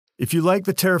If you like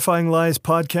the Terrifying Lies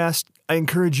podcast, I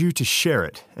encourage you to share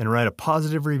it and write a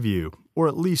positive review, or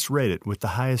at least rate it with the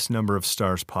highest number of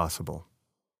stars possible.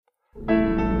 The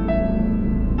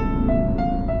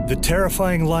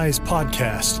Terrifying Lies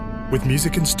podcast, with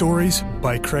music and stories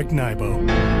by Craig Nybo.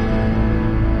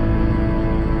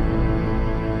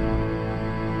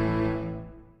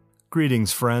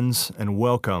 Greetings, friends, and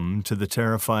welcome to the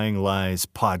Terrifying Lies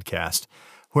podcast,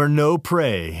 where no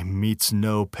prey meets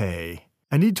no pay.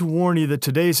 I need to warn you that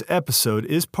today's episode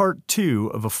is part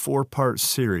 2 of a 4-part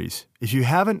series. If you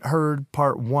haven't heard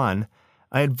part 1,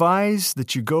 I advise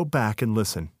that you go back and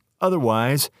listen.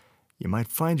 Otherwise, you might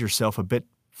find yourself a bit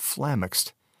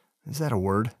flummoxed. Is that a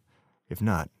word? If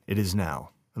not, it is now,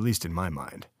 at least in my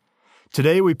mind.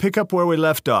 Today we pick up where we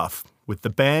left off, with the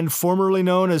band formerly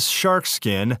known as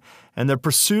Sharkskin and their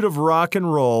pursuit of rock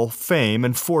and roll, fame,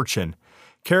 and fortune.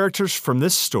 Characters from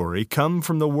this story come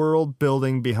from the world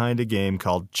building behind a game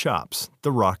called Chops,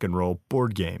 the rock and roll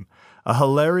board game. A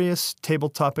hilarious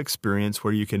tabletop experience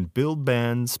where you can build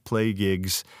bands, play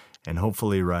gigs, and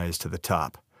hopefully rise to the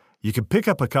top. You can pick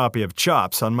up a copy of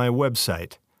Chops on my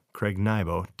website,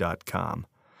 craignybo.com.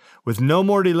 With no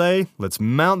more delay, let's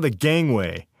mount the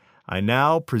gangway. I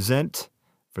now present,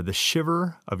 for the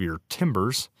shiver of your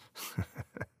timbers,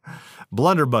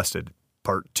 Blunderbusted,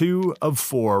 Part 2 of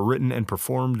 4, written and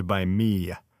performed by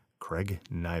me, Craig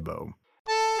Nybo.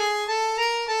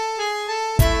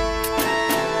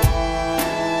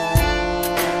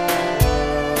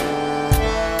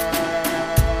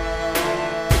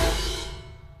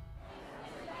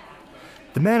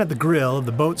 The man at the grill of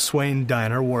the Boatswain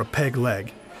Diner wore a peg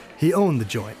leg. He owned the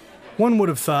joint. One would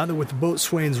have thought that with the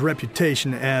Boatswain's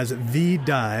reputation as the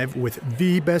dive with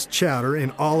the best chowder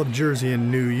in all of Jersey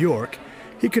and New York,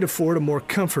 he could afford a more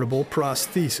comfortable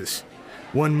prosthesis.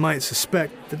 One might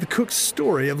suspect that the cook's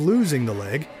story of losing the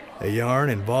leg, a yarn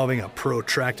involving a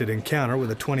protracted encounter with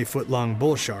a 20-foot-long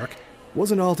bull shark,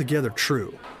 wasn't altogether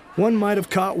true. One might have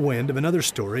caught wind of another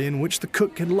story in which the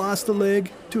cook had lost the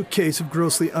leg to a case of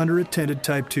grossly underattended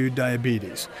type 2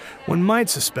 diabetes. One might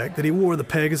suspect that he wore the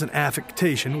peg as an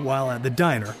affectation while at the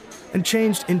diner, and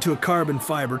changed into a carbon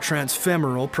fiber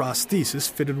transfemoral prosthesis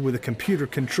fitted with a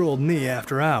computer-controlled knee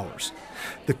after hours.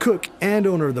 The cook and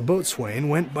owner of the Boatswain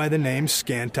went by the name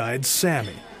Scantide's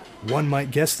Sammy. One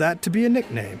might guess that to be a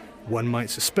nickname. One might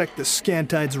suspect that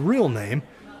Scantide's real name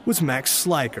was Max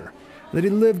Sliker, that he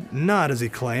lived not as he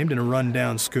claimed in a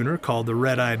run-down schooner called the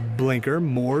Red-Eyed Blinker,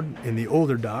 moored in the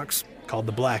older docks called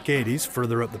the Black 80s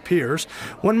further up the piers.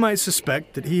 One might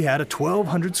suspect that he had a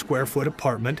 1,200-square-foot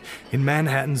apartment in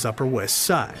Manhattan's Upper West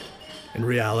Side. In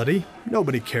reality,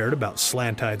 nobody cared about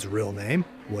Slantide's real name,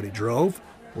 what he drove,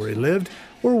 where he lived,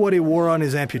 or what he wore on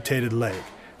his amputated leg.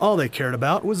 All they cared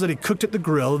about was that he cooked at the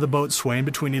grill of the Boatswain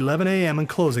between 11 a.m. and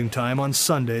closing time on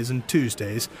Sundays and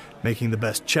Tuesdays, making the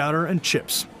best chowder and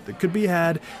chips that could be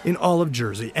had in all of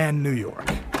Jersey and New York.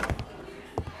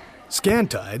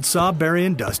 Scantide saw Barry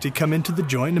and Dusty come into the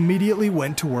joint and immediately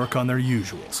went to work on their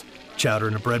usuals. Chowder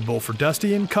in a bread bowl for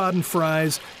Dusty and cod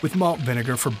fries with malt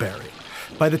vinegar for Barry.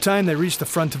 By the time they reached the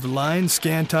front of the line,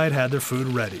 Scantide had their food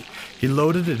ready. He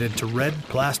loaded it into red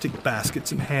plastic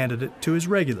baskets and handed it to his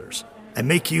regulars. "I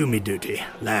make you me duty,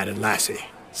 lad and lassie,"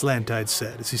 Slantide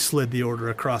said as he slid the order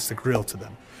across the grill to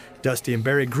them. Dusty and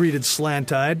Barry greeted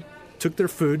Slantide, took their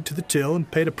food to the till,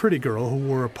 and paid a pretty girl who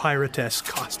wore a piratesque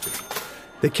costume.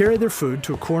 They carried their food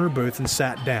to a corner booth and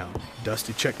sat down.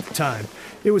 Dusty checked the time.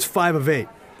 It was 5 of 8.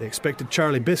 They expected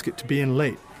Charlie Biscuit to be in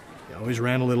late. He always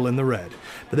ran a little in the red.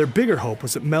 But their bigger hope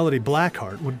was that Melody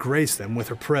Blackheart would grace them with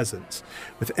her presence.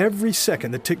 With every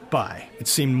second that ticked by, it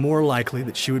seemed more likely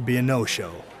that she would be a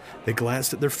no-show. They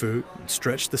glanced at their food and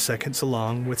stretched the seconds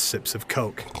along with sips of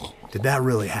Coke. "Did that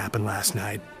really happen last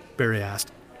night?" Barry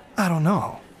asked. "I don't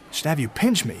know. Should have you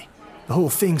pinch me. The whole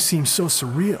thing seems so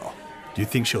surreal." "Do you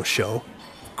think she'll show?"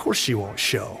 "Of course she won't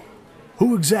show."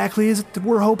 "Who exactly is it that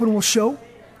we're hoping will show?"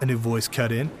 A new voice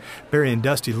cut in. Barry and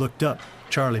Dusty looked up.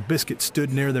 Charlie Biscuit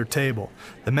stood near their table.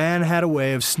 The man had a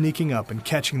way of sneaking up and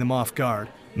catching them off guard.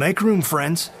 "Make room,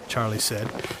 friends," Charlie said.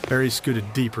 Barry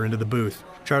scooted deeper into the booth.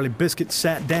 Charlie Biscuit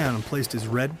sat down and placed his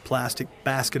red plastic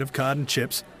basket of cod and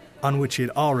chips, on which he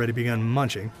had already begun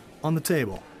munching, on the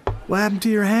table. "What happened to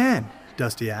your hand?"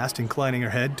 Dusty asked, inclining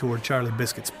her head toward Charlie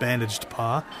Biscuit's bandaged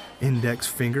paw, index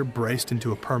finger braced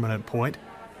into a permanent point.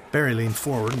 Barry leaned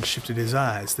forward and shifted his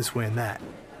eyes this way and that.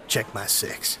 "Check my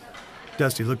 6.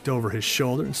 Dusty looked over his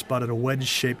shoulder and spotted a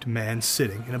wedge-shaped man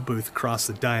sitting in a booth across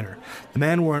the diner. The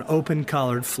man wore an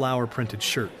open-collared, flower-printed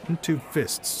shirt and 2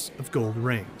 fists of gold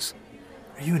rings.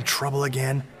 "Are you in trouble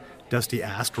again?" Dusty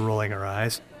asked, rolling her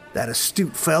eyes. "That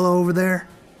astute fellow over there?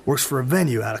 Works for a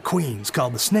venue out of Queens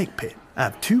called the Snake Pit. I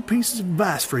have 2 pieces of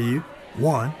advice for you.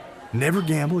 1, never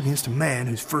gamble against a man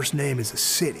whose first name is a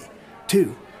city.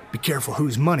 2, be careful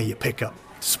whose money you pick up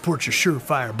to support your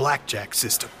surefire blackjack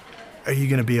system. Are you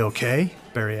going to be okay?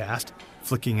 Barry asked,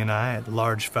 flicking an eye at the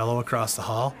large fellow across the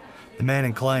hall. The man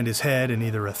inclined his head in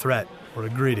either a threat or a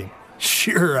greeting.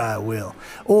 Sure I will.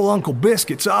 Old Uncle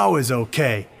Biscuit's always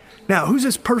okay. Now, who's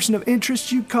this person of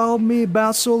interest you called me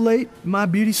about so late in my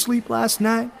beauty sleep last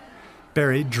night?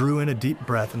 Barry drew in a deep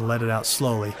breath and let it out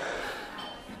slowly.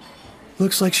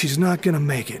 Looks like she's not going to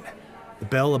make it. The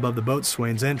bell above the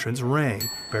boatswain's entrance rang.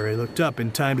 Barry looked up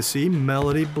in time to see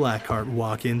Melody Blackheart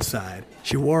walk inside.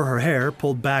 She wore her hair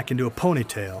pulled back into a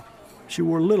ponytail. She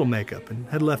wore little makeup and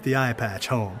had left the eye patch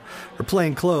home. Her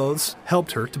plain clothes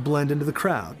helped her to blend into the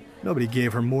crowd. Nobody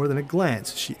gave her more than a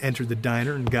glance as she entered the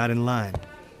diner and got in line.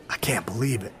 I can't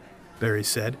believe it, Barry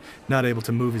said, not able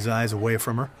to move his eyes away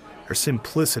from her. Her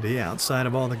simplicity, outside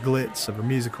of all the glitz of her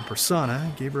musical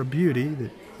persona, gave her a beauty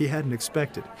that he hadn't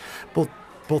expected.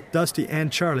 Both Dusty and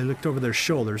Charlie looked over their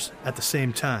shoulders at the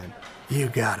same time. You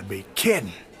gotta be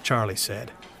kidding, Charlie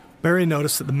said. Barry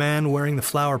noticed that the man wearing the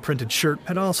flower-printed shirt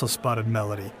had also spotted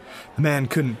Melody. The man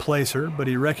couldn't place her, but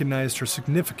he recognized her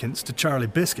significance to Charlie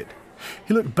Biscuit.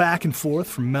 He looked back and forth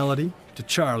from Melody to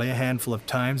Charlie a handful of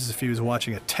times as if he was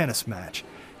watching a tennis match.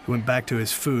 He went back to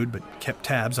his food, but kept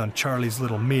tabs on Charlie's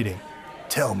little meeting.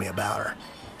 Tell me about her,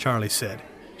 Charlie said.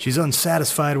 She's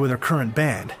unsatisfied with her current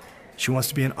band. She wants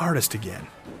to be an artist again.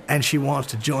 And she wants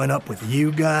to join up with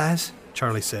you guys?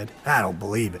 Charlie said. I don't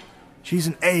believe it. She's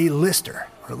an A-lister,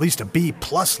 or at least a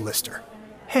B-plus lister.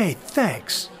 Hey,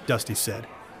 thanks, Dusty said.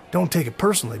 Don't take it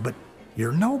personally, but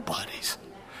you're nobodies.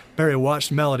 Barry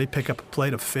watched Melody pick up a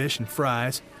plate of fish and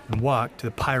fries and walk to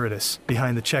the Piratus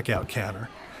behind the checkout counter.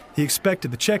 He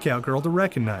expected the checkout girl to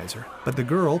recognize her, but the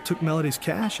girl took Melody's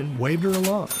cash and waved her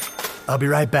along. I'll be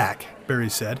right back, Barry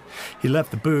said. He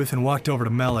left the booth and walked over to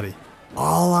Melody.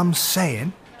 All I'm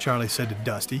saying, Charlie said to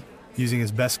Dusty, using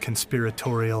his best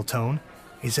conspiratorial tone,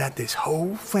 is that this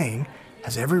whole thing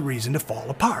has every reason to fall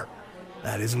apart.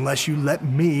 That is, unless you let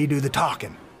me do the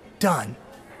talking. Done,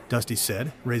 Dusty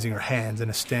said, raising her hands in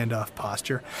a standoff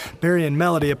posture. Barry and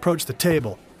Melody approached the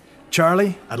table.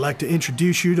 Charlie, I'd like to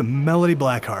introduce you to Melody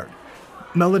Blackheart.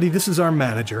 Melody, this is our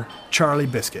manager, Charlie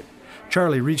Biscuit.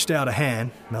 Charlie reached out a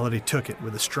hand. Melody took it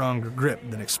with a stronger grip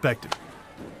than expected.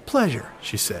 Pleasure,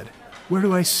 she said. Where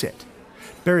do I sit?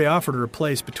 Barry offered her a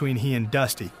place between he and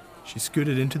Dusty. She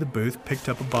scooted into the booth, picked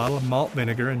up a bottle of malt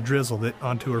vinegar, and drizzled it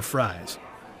onto her fries.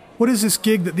 What is this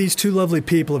gig that these 2 lovely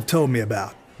people have told me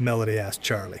about? Melody asked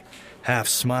Charlie. Half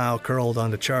smile curled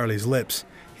onto Charlie's lips.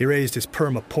 He raised his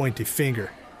pointy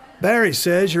finger. Barry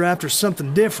says you're after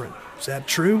something different. Is that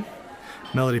true?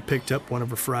 Melody picked up one of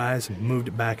her fries and moved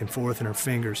it back and forth in her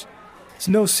fingers. It's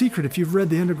no secret if you've read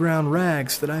the Underground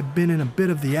Rags that I've been in a bit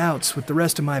of the outs with the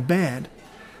rest of my band.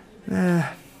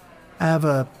 I have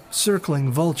a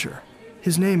circling vulture.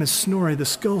 His name is Snorri the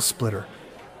Skull Splitter.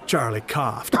 Charlie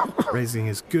coughed, raising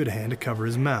his good hand to cover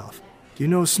his mouth. Do you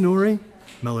know Snorri?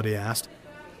 Melody asked.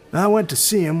 I went to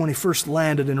see him when he first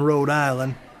landed in Rhode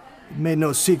Island. He made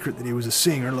no secret that he was a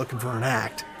singer looking for an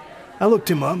act. I looked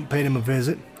him up and paid him a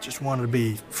visit. Just wanted to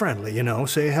be friendly,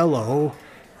 say hello,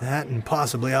 that, and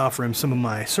possibly offer him some of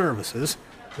my services,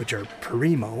 which are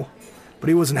primo. But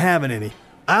he wasn't having any.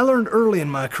 I learned early in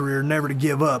my career never to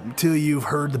give up until you've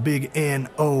heard the big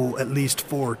N-O at least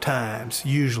 4 times,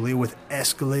 usually with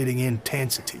escalating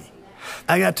intensity.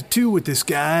 I got to 2 with this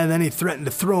guy, and then he threatened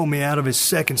to throw me out of his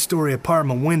 2nd-story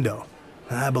apartment window.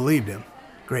 I believed him.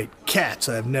 Great cats,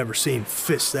 I've never seen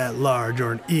fists that large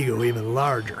or an ego even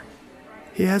larger.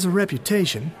 He has a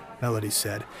reputation, Melody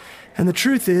said, and the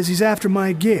truth is he's after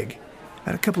my gig.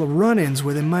 I had a couple of run-ins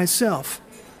with him myself.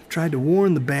 Tried to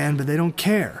warn the band, but they don't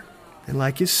care. They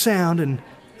like his sound, and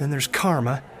then there's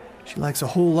Karma. She likes a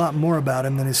whole lot more about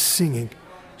him than his singing.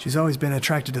 She's always been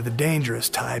attracted to the dangerous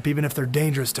type, even if they're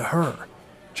dangerous to her.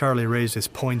 Charlie raised his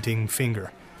pointing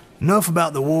finger. Enough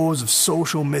about the woes of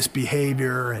social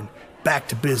misbehavior, and back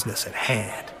to business at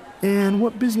hand. And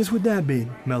what business would that be?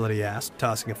 Melody asked,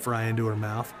 tossing a fry into her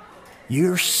mouth.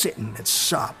 You're sitting at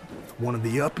SOP with one of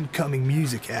the up-and-coming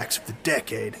music acts of the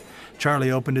decade.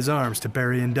 Charlie opened his arms to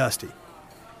Barry and Dusty.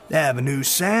 They have a new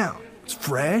sound. It's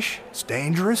fresh, it's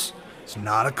dangerous, it's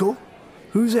nautical.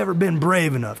 Who's ever been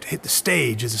brave enough to hit the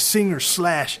stage as a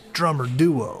singer/drummer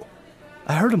duo?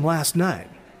 I heard him last night,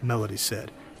 Melody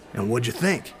said. And what'd you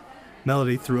think?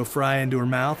 Melody threw a fry into her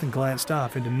mouth and glanced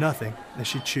off into nothing as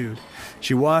she chewed.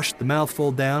 She washed the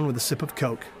mouthful down with a sip of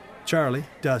Coke. Charlie,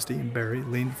 Dusty, and Barry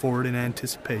leaned forward in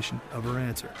anticipation of her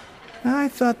answer. I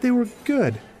thought they were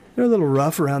good, They're a little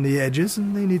rough around the edges,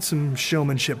 and they need some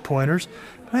showmanship pointers,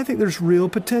 but I think there's real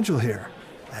potential here."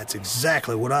 "That's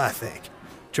exactly what I think,"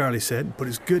 Charlie said, and put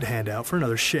his good hand out for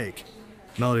another shake.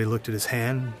 Melody looked at his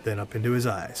hand, then up into his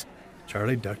eyes.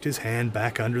 Charlie ducked his hand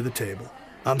back under the table.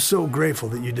 "I'm so grateful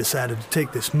that you decided to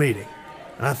take this meeting,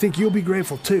 and I think you'll be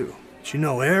grateful too. But you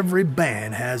know, every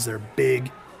band has their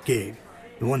big gig,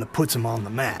 the one that puts them on the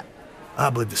map. I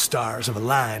believe the stars have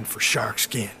aligned for Shark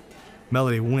Skin."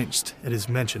 Melody winced at his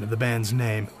mention of the band's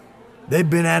name. "They've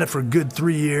been at it for a good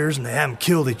 3 years, and they haven't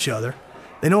killed each other.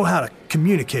 They know how to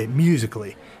communicate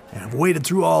musically, and have waded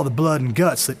through all the blood and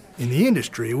guts that, in the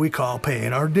industry, we call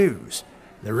paying our dues.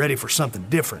 They're ready for something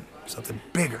different, something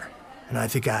bigger, and I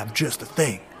think I have just the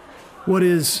thing." "What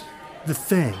is the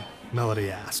thing?" Melody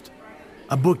asked.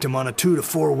 "I booked him on a 2 to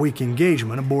 4 week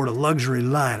engagement aboard a luxury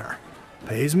liner.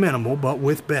 Pays minimal, but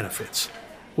with benefits."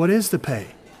 "What is the pay?"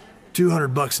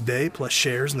 $200 a day, plus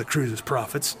shares in the cruise's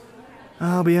profits."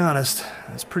 "I'll be honest,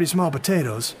 that's pretty small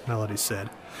potatoes," Melody said.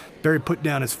 Barry put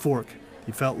down his fork.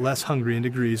 He felt less hungry in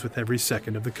degrees with every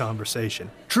second of the conversation.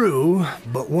 "True,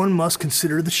 but one must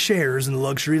consider the shares in the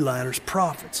luxury liner's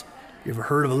profits. You ever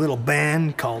heard of a little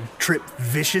band called Trip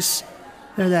Vicious?"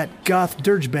 "They're that goth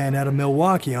dirge band out of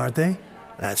Milwaukee, aren't they?"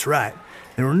 "That's right.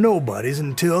 They were nobodies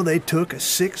until they took a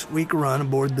 6-week run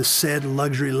aboard the said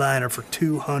luxury liner for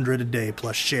 $200 a day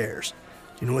plus shares.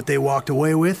 You know what they walked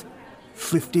away with?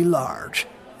 50 large,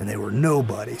 and they were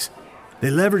nobodies. They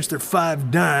leveraged their 5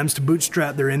 dimes to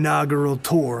bootstrap their inaugural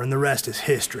tour, and the rest is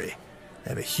history.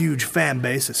 They have a huge fan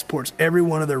base that supports every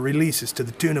one of their releases to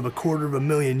the tune of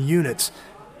 250,000 units,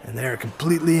 and they're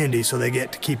completely indie, so they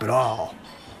get to keep it all.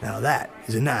 Now that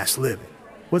is a nice living."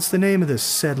 "What's the name of this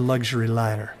said luxury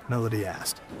liner?" Melody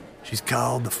asked. "She's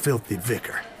called the Filthy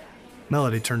Vicar."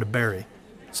 Melody turned to Barry.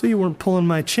 "So you weren't pulling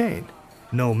my chain?"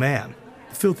 "No, ma'am.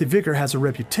 The Filthy Vicar has a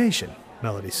reputation,"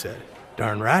 Melody said.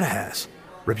 "Darn right it has.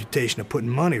 Reputation of putting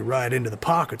money right into the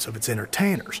pockets of its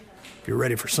entertainers. If you're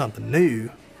ready for something new,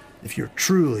 if you're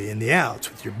truly in the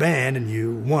outs with your band and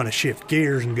you want to shift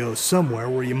gears and go somewhere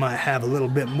where you might have a little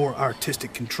bit more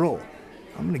artistic control,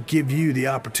 I'm going to give you the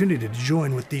opportunity to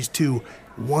join with these 2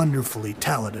 wonderfully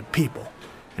talented people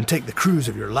and take the cruise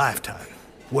of your lifetime.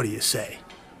 What do you say?"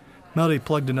 Melody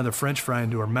plugged another French fry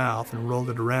into her mouth and rolled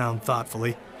it around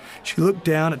thoughtfully. She looked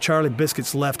down at Charlie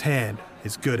Biscuit's left hand,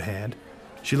 his good hand.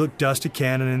 She looked Dusty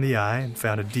Cannon in the eye and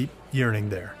found a deep yearning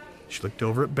there. She looked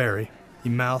over at Barry. He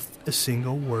mouthed a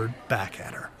single word back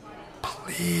at her.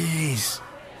 "Please."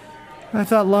 "I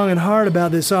thought long and hard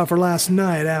about this offer last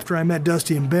night after I met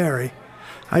Dusty and Barry.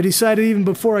 I decided even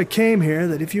before I came here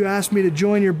that if you asked me to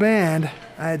join your band,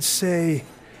 I'd say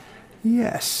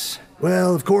yes."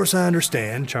 "Well, of course I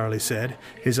understand," Charlie said,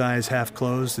 his eyes half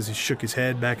closed as he shook his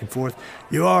head back and forth.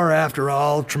 "You are, after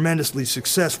all, a tremendously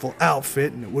successful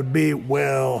outfit, and it would be,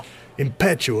 well,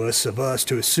 impetuous of us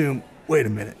to assume—" "Wait a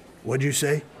minute, what'd you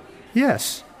say?"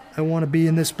 "Yes, I want to be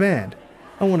in this band.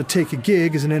 I want to take a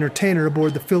gig as an entertainer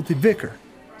aboard the Filthy Vicar.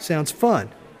 Sounds fun."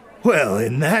 "Well,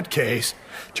 in that case..."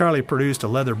 Charlie produced a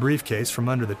leather briefcase from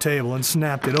under the table and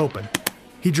snapped it open.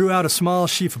 He drew out a small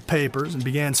sheaf of papers and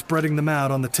began spreading them out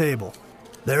on the table.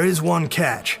 "There is one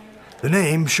catch. The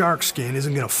name Shark Skin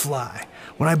isn't going to fly.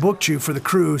 When I booked you for the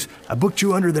cruise, I booked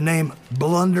you under the name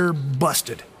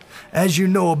Blunderbusted. As you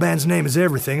know, a band's name is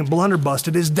everything, and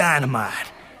Blunderbusted is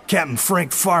dynamite. Captain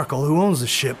Frank Farkle, who owns the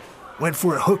ship, went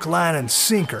for it hook, line, and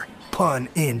sinker. Pun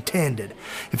intended.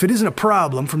 If it isn't a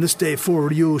problem, from this day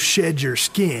forward you'll shed your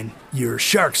skin, your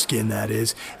shark skin that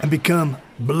is, and become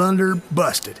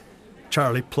Blunderbusted."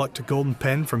 Charlie plucked a golden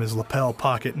pen from his lapel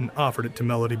pocket and offered it to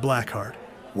Melody Blackheart.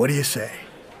 "What do you say?"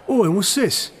 "Oi, what's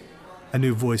this?" A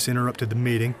new voice interrupted the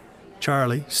meeting.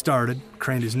 Charlie started,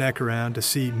 craned his neck around to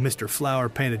see Mr.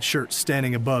 Flower-Painted Shirt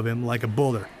standing above him like a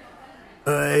boulder.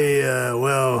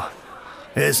 Well,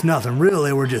 it's nothing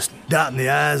really. We're just dotting the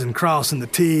I's and crossing the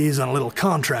T's on a little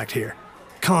contract here."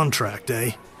 "Contract,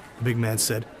 eh?" the big man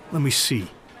said. "Let me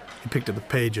see." He picked up the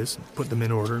pages and put them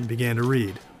in order and began to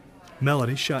read.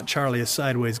 Melody shot Charlie a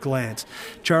sideways glance.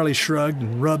 Charlie shrugged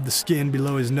and rubbed the skin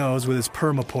below his nose with his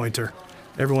perma-pointer.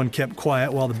 Everyone kept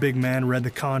quiet while the big man read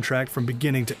the contract from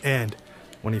beginning to end.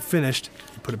 When he finished,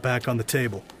 he put it back on the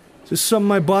table. "Is this something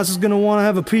my boss is going to want to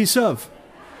have a piece of?"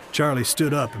 Charlie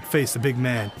stood up and faced the big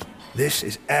man. "This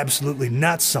is absolutely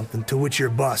not something to which your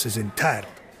boss is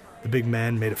entitled." The big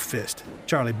man made a fist.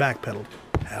 Charlie backpedaled.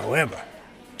 "However,"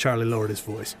 Charlie lowered his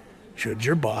voice, "should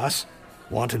your boss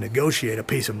want to negotiate a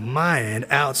piece of my end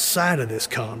outside of this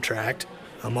contract,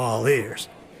 I'm all ears."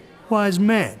 "Wise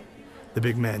man," the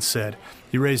big man said.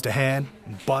 He raised a hand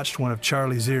and botched one of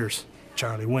Charlie's ears.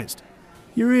 Charlie winced.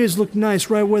 "Your ears look nice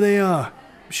right where they are.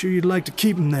 Sure you'd like to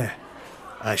keep him there?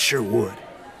 I sure would.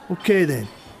 Okay then,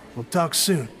 we'll talk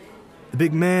soon. The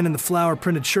big man in the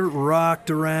flower-printed shirt rocked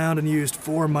around and used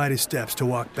 4 mighty steps to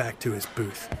walk back to his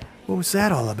booth. What was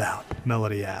that all about?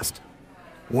 Melody asked.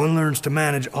 One learns to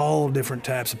manage all different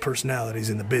types of personalities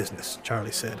in the business,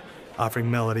 Charlie said,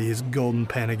 offering Melody his golden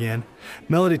pen again.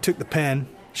 Melody took the pen.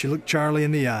 She looked Charlie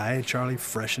in the eye. Charlie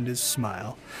freshened his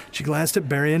smile. She glanced at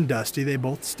Barry and Dusty. They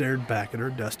both stared back at her,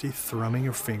 Dusty thrumming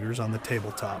her fingers on the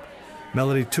tabletop.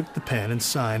 Melody took the pen and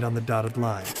signed on the dotted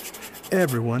line.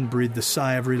 Everyone breathed a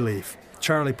sigh of relief.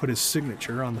 Charlie put his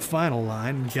signature on the final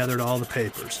line and gathered all the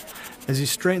papers. As he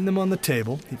straightened them on the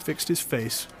table, he fixed his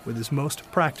face with his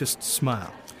most practiced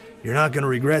smile. You're not going to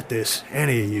regret this,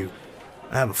 any of you.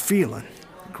 I have a feeling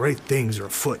great things are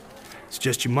afoot. It's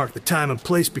just you mark the time and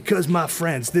place because, my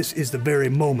friends, this is the very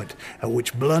moment at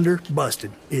which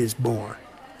Blunderbusted is born.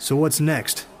 So what's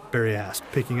next? Barry asked,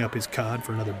 picking up his cod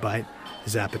for another bite.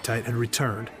 His appetite had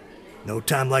returned. No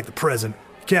time like the present.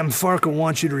 Captain Farkle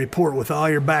wants you to report with all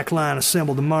your back line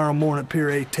assembled tomorrow morning at Pier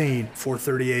 18,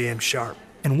 4:30 a.m. sharp.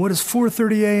 And what does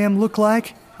 4:30 a.m. look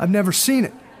like? I've never seen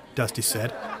it, Dusty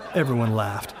said. Everyone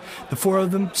laughed. The 4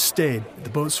 of them stayed at the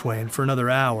boatswain for another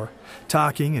hour,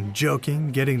 talking and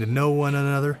joking, getting to know one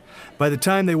another. By the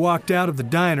time they walked out of the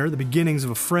diner, the beginnings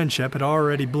of a friendship had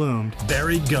already bloomed.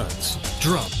 Barry guns,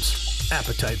 drums,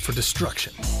 appetite for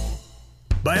destruction.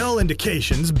 By all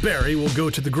indications, Barry will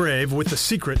go to the grave with the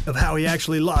secret of how he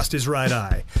actually lost his right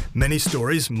eye. Many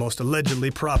stories, most allegedly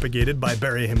propagated by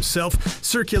Barry himself,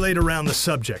 circulate around the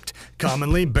subject.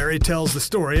 Commonly, Barry tells the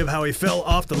story of how he fell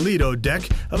off the Lido deck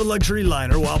of a luxury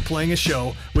liner while playing a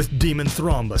show with Demon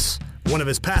Thrombus, one of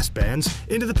his past bands,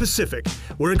 into the Pacific,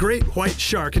 where a great white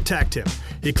shark attacked him.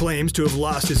 He claims to have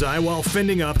lost his eye while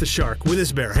fending off the shark with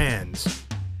his bare hands.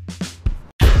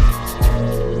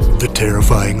 The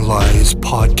Terrifying Lies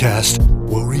podcast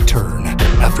will return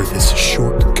after this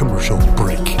short commercial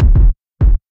break.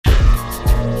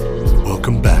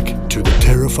 Welcome back to the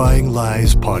Terrifying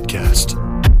Lies podcast.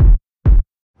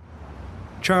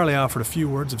 Charlie offered a few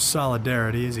words of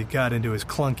solidarity as he got into his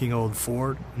clunking old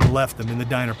Ford and left them in the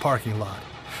diner parking lot.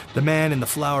 The man in the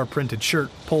flower-printed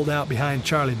shirt pulled out behind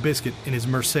Charlie Biscuit in his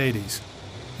Mercedes.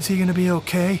 Is he going to be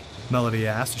okay? Melody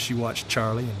asked as she watched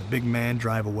Charlie and the big man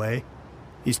drive away.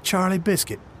 He's Charlie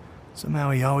Biscuit.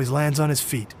 Somehow he always lands on his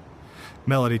feet.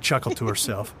 Melody chuckled to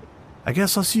herself. I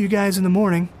guess I'll see you guys in the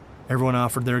morning. Everyone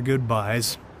offered their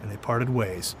goodbyes, and they parted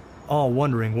ways, all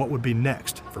wondering what would be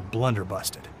next for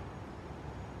Blunderbusted.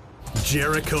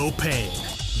 Jericho Payne,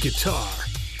 guitar,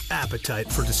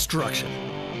 appetite for destruction.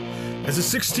 As a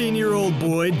 16-year-old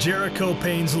boy, Jericho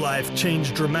Payne's life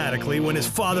changed dramatically when his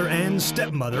father and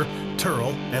stepmother,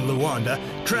 Turl and Luanda,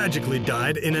 tragically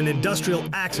died in an industrial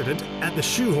accident at the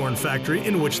shoehorn factory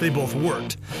in which they both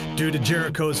worked. Due to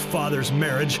Jericho's father's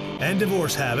marriage and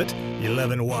divorce habit,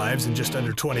 11 wives in just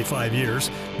under 25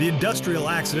 years, the industrial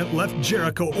accident left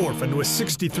Jericho orphaned with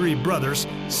 63 brothers,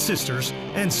 sisters,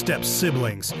 and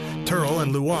step-siblings. Turl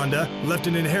and Luanda left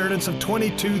an inheritance of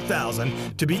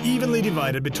 $22,000 to be evenly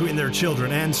divided between their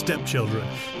children and stepchildren.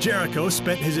 Jericho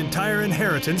spent his entire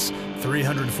inheritance,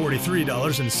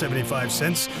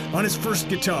 $343.75, on his first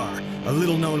guitar, a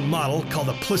little-known model called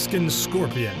a Pliskin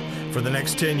Scorpion. For the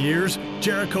next 10 years,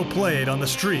 Jericho played on the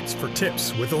streets for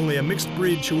tips with only a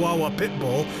mixed-breed Chihuahua pit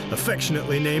bull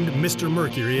affectionately named Mr.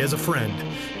 Mercury as a friend.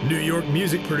 New York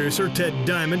music producer Ted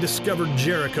Diamond discovered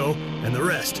Jericho, and the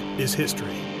rest is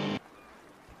history.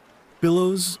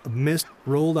 Billows of mist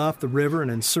rolled off the river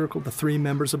and encircled the 3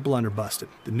 members of Blunderbusted,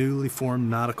 the newly formed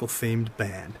nautical-themed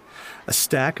band. A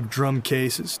stack of drum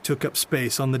cases took up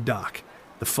space on the dock,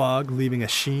 the fog leaving a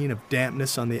sheen of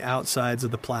dampness on the outsides of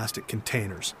the plastic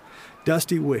containers.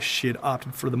 Dusty wished she had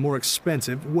opted for the more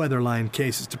expensive weatherline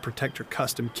cases to protect her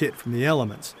custom kit from the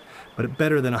elements, but at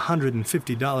better than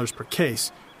 $150 per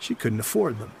case, she couldn't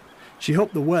afford them. She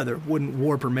hoped the weather wouldn't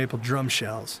warp her maple drum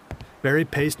shells. Barry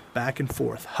paced back and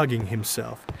forth, hugging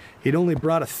himself. He'd only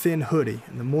brought a thin hoodie,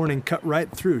 and the morning cut right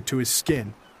through to his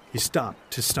skin. He stopped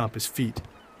to stomp his feet.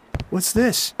 What's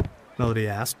this? Melody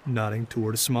asked, nodding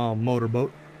toward a small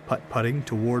motorboat, putt-putting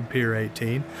toward Pier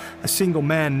 18. A single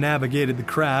man navigated the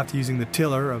craft using the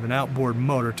tiller of an outboard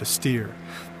motor to steer.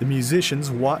 The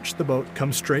musicians watched the boat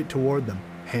come straight toward them,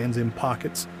 hands in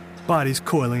pockets, bodies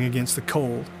coiling against the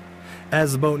cold.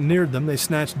 As the boat neared them, they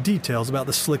snatched details about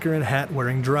the slicker and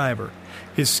hat-wearing driver.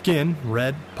 His skin,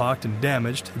 red, pocked, and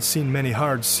damaged, had seen many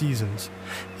hard seasons.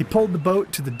 He pulled the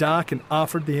boat to the dock and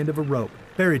offered the end of a rope.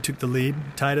 Barry took the lead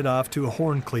and tied it off to a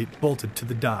horn cleat bolted to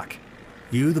the dock.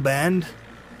 You the band?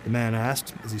 The man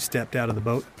asked as he stepped out of the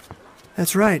boat.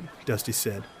 That's right, Dusty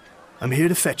said. I'm here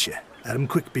to fetch you. Adam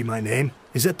Quick be my name.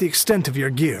 Is that the extent of your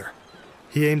gear?"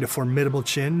 He aimed a formidable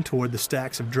chin toward the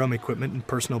stacks of drum equipment and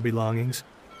personal belongings.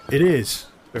 "It is,"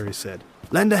 Barry said.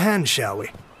 "Lend a hand, shall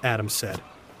we?" Adams said.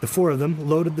 The four of them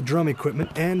loaded the drum equipment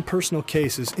and personal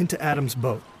cases into Adams'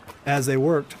 boat. As they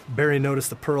worked, Barry noticed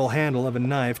the pearl handle of a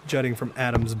knife jutting from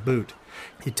Adams' boot.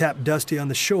 He tapped Dusty on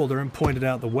the shoulder and pointed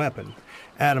out the weapon.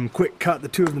 Adam quick caught the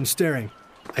two of them staring.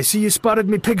 "I see you spotted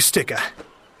me pig sticker."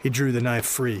 He drew the knife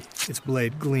free. Its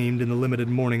blade gleamed in the limited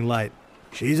morning light.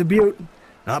 "She's a beaut.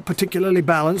 Not particularly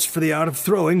balanced for the art of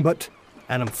throwing, but..."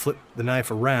 Adam flipped the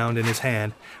knife around in his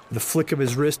hand. With a flick of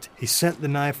his wrist, he sent the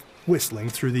knife whistling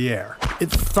through the air. It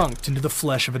thunked into the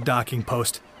flesh of a docking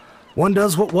post. "One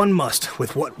does what one must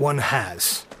with what one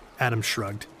has." Adam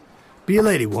shrugged. "Be a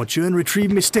lady, won't you, and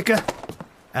retrieve me sticker?"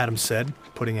 Adam said,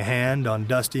 putting a hand on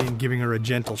Dusty and giving her a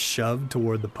gentle shove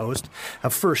toward the post.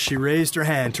 At first she raised her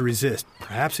hand to resist,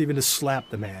 perhaps even to slap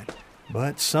the man.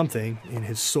 But something in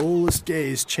his soulless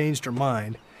gaze changed her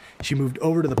mind. She moved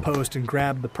over to the post and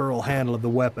grabbed the pearl handle of the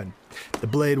weapon. The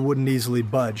blade wouldn't easily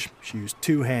budge. She used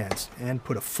two hands and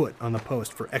put a foot on the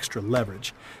post for extra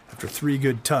leverage. After 3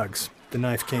 good tugs, the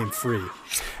knife came free.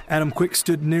 Adam Quick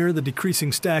stood near the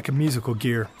decreasing stack of musical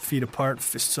gear, feet apart,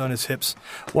 fists on his hips,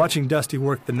 watching Dusty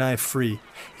work the knife free.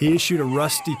 He issued a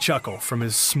rusty chuckle from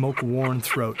his smoke-worn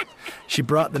throat. She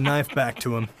brought the knife back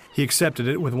to him. He accepted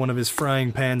it with one of his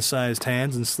frying pan-sized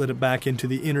hands and slid it back into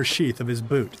the inner sheath of his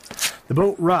boot. The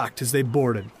boat rocked as they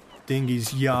boarded.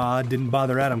 Dinghy's yaw didn't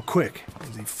bother Adam Quick.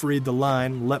 As he freed the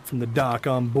line and leapt from the dock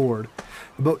on board,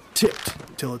 the boat tipped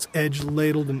until its edge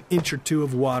ladled an inch or two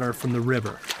of water from the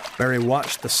river. Barry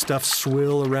watched the stuff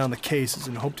swill around the cases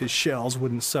and hoped his shells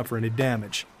wouldn't suffer any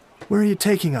damage. "Where are you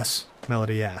taking us?"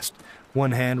 Melody asked,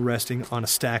 one hand resting on a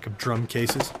stack of drum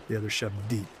cases, the other shoved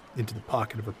deep into the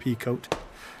pocket of her pea coat.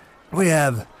 "We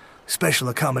have special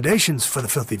accommodations for the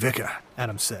filthy vicar,"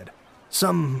 Adam said.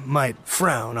 "Some might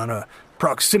frown on a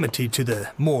proximity to the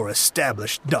more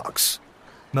established docks."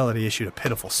 Melody issued a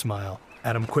pitiful smile.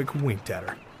 Adam Quick winked at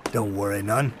her. "Don't worry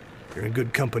none. You're in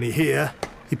good company here."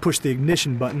 He pushed the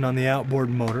ignition button on the outboard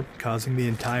motor, causing the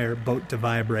entire boat to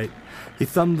vibrate. He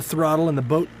thumbed the throttle and the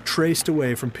boat traced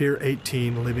away from Pier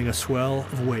 18, leaving a swell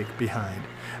of wake behind.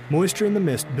 Moisture in the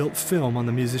mist built film on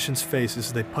the musicians' faces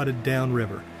as they putted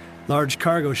downriver. Large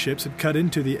cargo ships had cut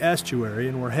into the estuary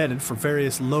and were headed for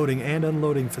various loading and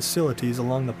unloading facilities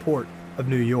along the port of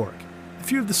New York. A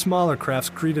few of the smaller crafts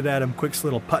greeted Adam Quick's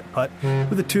little putt-putt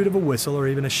with a toot of a whistle or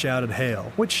even a shouted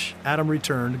hail, which Adam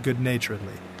returned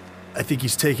good-naturedly. "I think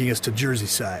he's taking us to Jersey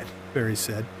side," Barry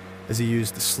said, as he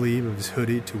used the sleeve of his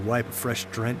hoodie to wipe a fresh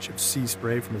drench of sea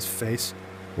spray from his face.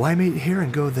 "Why meet here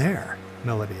and go there?"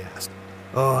 Melody asked.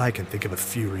 "Oh, I can think of a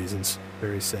few reasons,"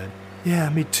 Barry said. "Yeah,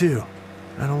 me too.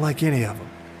 I don't like any of them."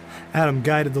 Adam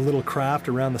guided the little craft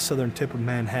around the southern tip of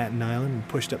Manhattan Island and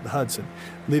pushed up the Hudson,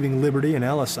 leaving Liberty and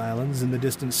Ellis Islands in the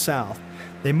distant south.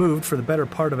 They moved for the better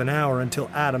part of an hour until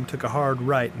Adam took a hard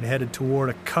right and headed toward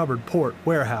a covered port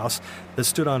warehouse that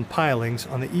stood on pilings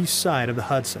on the east side of the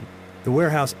Hudson. The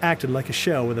warehouse acted like a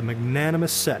shell with a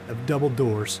magnanimous set of double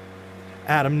doors.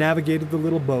 Adam navigated the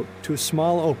little boat to a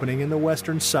small opening in the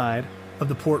western side of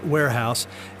the port warehouse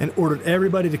and ordered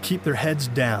everybody to keep their heads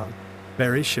down.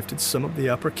 Barry shifted some of the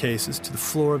upper cases to the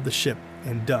floor of the ship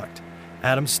and ducked.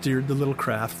 Adam steered the little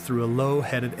craft through a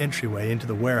low-headed entryway into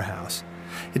the warehouse.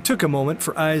 It took a moment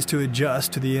for eyes to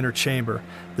adjust to the inner chamber.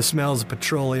 The smells of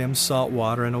petroleum, salt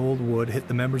water, and old wood hit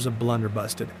the members of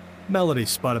Blunderbusted. Melody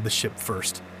spotted the ship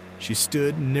first. She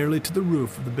stood nearly to the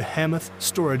roof of the behemoth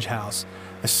storage house,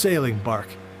 a sailing bark,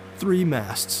 3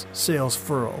 masts, sails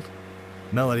furled.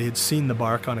 Melody had seen the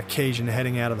bark on occasion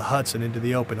heading out of the Hudson into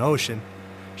the open ocean.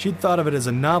 She'd thought of it as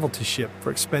a novelty ship for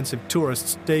expensive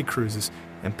tourists' day cruises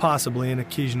and possibly an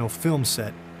occasional film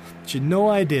set. She had no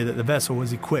idea that the vessel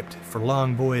was equipped for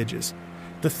long voyages.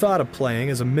 The thought of playing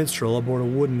as a minstrel aboard a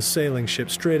wooden sailing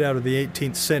ship straight out of the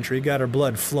 18th century got her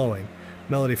blood flowing.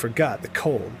 Melody forgot the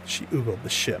cold. She oogled the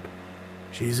ship.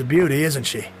 "She's a beauty, isn't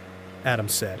she?" Adam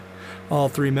said. All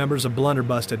 3 members of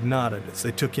Blunderbusted nodded as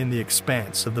they took in the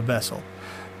expanse of the vessel.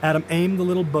 Adam aimed the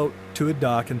little boat to a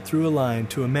dock and threw a line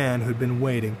to a man who'd been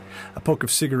waiting, a poke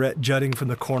of cigarette jutting from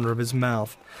the corner of his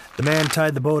mouth. The man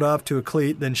tied the boat off to a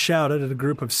cleat, then shouted at a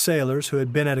group of sailors who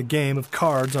had been at a game of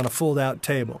cards on a fold-out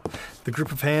table. The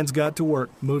group of hands got to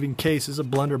work, moving cases of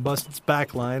Blunderbusted's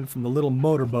backline from the little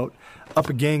motorboat up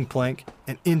a gangplank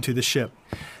and into the ship.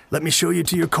 "Let me show you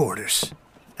to your quarters,"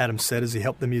 Adam said as he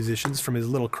helped the musicians from his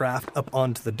little craft up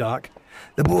onto the dock.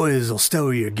 "The boys'll stow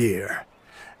your gear."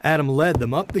 Adam led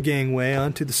them up the gangway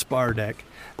onto the spar deck.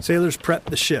 Sailors prepped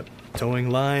the ship, towing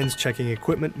lines, checking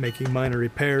equipment, making minor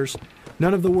repairs.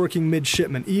 None of the working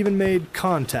midshipmen even made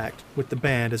contact with the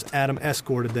band as Adam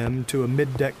escorted them to a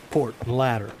mid-deck port and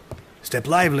ladder. Step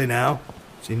lively now.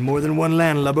 Seen more than one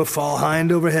landlubber fall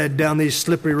hind over head down these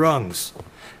slippery rungs.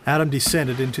 Adam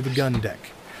descended into the gun deck.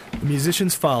 The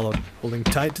musicians followed, holding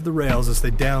tight to the rails as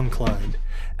they downclimbed.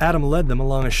 Adam led them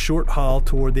along a short hall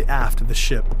toward the aft of the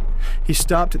ship. He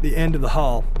stopped at the end of the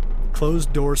hall.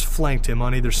 Closed doors flanked him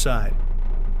on either side.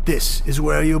 This is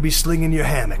where you'll be slinging your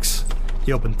hammocks.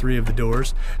 He opened 3 of the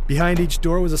doors. Behind each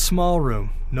door was a small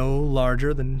room, no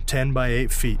larger than 10 by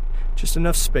 8 feet. Just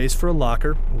enough space for a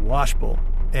locker, a washbowl,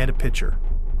 and a pitcher.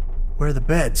 Where are the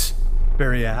beds?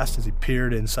 Barry asked as he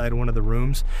peered inside one of the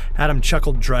rooms. Adam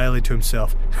chuckled dryly to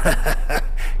himself.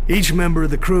 Each member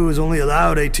of the crew is only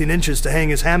allowed 18 inches to hang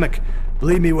his hammock.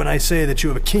 Believe me when I say that you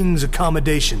have a king's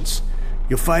accommodations.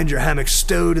 You'll find your hammock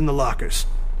stowed in the lockers.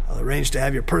 I'll arrange to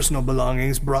have your personal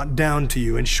belongings brought down to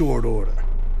you in short order.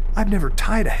 I've never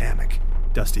tied a hammock,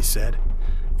 Dusty said.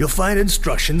 You'll find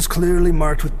instructions clearly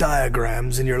marked with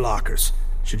diagrams in your lockers.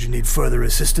 Should you need further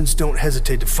assistance, don't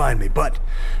hesitate to find me, but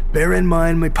bear in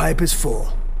mind my pipe is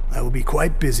full. I will be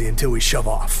quite busy until we shove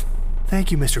off. Thank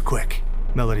you, Mr. Quick,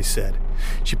 Melody said.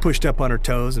 She pushed up on her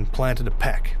toes and planted a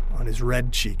peck on his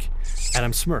red cheek.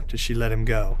 Adam smirked as she let him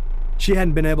go. She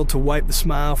hadn't been able to wipe the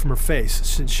smile from her face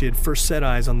since she had first set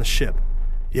eyes on the ship.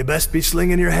 You best be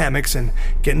slinging your hammocks and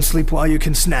getting sleep while you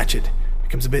can snatch it.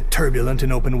 Becomes a bit turbulent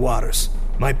in open waters.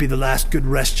 Might be the last good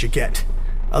rest you get.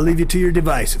 I'll leave you to your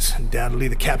devices. Undoubtedly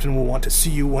the captain will want to see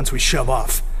you once we shove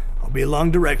off. I'll be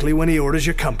along directly when he orders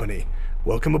your company.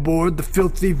 Welcome aboard the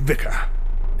Filthy Vicar.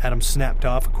 Adam snapped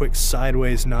off a quick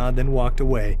sideways nod, then walked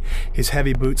away, his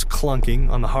heavy boots clunking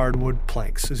on the hardwood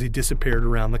planks as he disappeared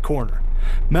around the corner.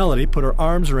 Melody put her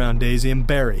arms around Daisy and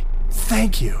Barry.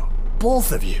 Thank you,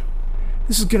 both of you.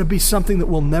 This is going to be something that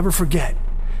we'll never forget.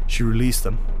 She released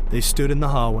them. They stood in the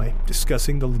hallway,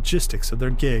 discussing the logistics of their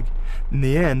gig. In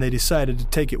the end, they decided to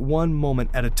take it one moment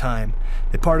at a time.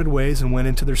 They parted ways and went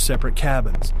into their separate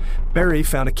cabins. Barry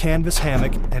found a canvas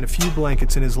hammock and a few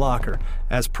blankets in his locker.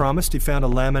 As promised, he found a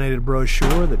laminated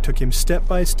brochure that took him step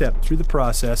by step through the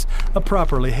process of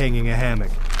properly hanging a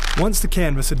hammock. Once the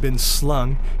canvas had been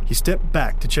slung, he stepped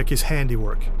back to check his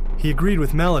handiwork. He agreed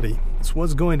with Melody. This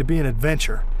was going to be an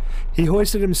adventure. He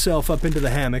hoisted himself up into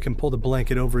the hammock and pulled a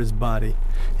blanket over his body.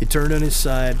 He turned on his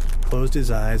side, closed his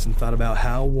eyes, and thought about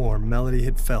how warm Melody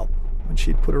had felt when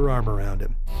she'd put her arm around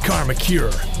him. Karma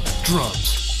Cure.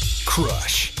 Drums.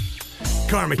 Crush.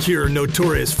 Karma Cure,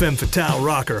 notorious femme fatale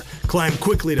rocker, climbed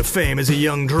quickly to fame as a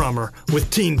young drummer with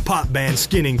teen pop band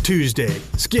Skinning Tuesday.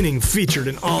 Skinning featured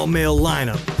an all-male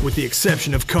lineup, with the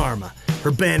exception of Karma.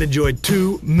 Her band enjoyed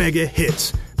 2 mega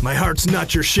hits, My Heart's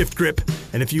Not Your Shift Grip,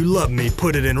 and If You Love Me,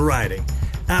 Put It in Writing.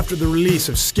 After the release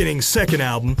of Skinning's second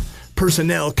album,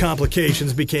 personnel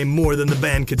complications became more than the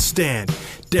band could stand.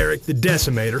 Derek the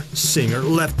Decimator, singer,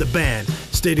 left the band,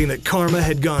 stating that Karma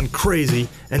had gone crazy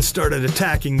and started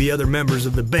attacking the other members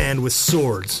of the band with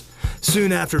swords.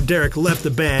 Soon after Derek left the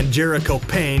band, Jericho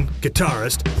Payne,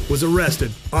 guitarist, was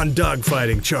arrested on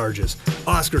dogfighting charges.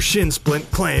 Oscar Shinsplint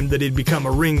claimed that he'd become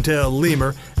a ringtail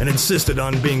lemur and insisted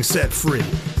on being set free.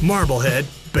 Marblehead,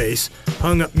 bass,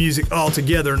 hung up music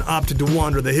altogether and opted to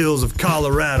wander the hills of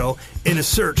Colorado in a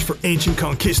search for ancient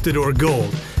conquistador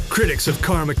gold. Critics of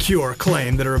Karma Cure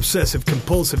claim that her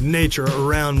obsessive-compulsive nature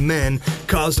around men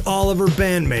caused all of her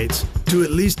bandmates to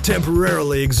at least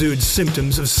temporarily exude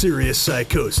symptoms of serious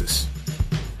psychosis.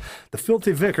 The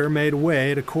Filthy Vicar made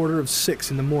way at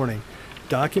 5:45 in the morning.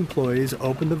 Dock employees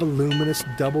opened the voluminous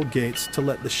double gates to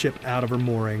let the ship out of her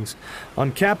moorings.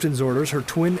 On captain's orders, her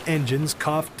twin engines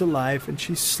coughed to life and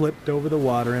she slipped over the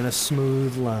water in a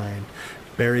smooth line.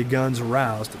 Barry guns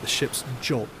roused at the ship's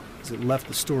jolt as it left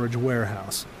the storage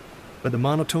warehouse, but the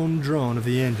monotone drone of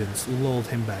the engines lulled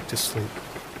him back to sleep.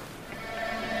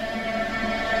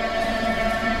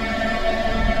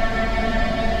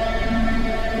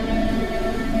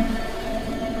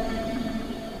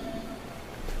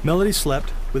 Melody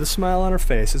slept with a smile on her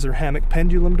face as her hammock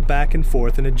pendulumed back and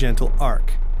forth in a gentle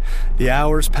arc. The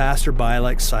hours passed her by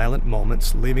like silent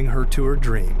moments, leaving her to her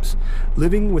dreams.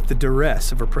 Living with the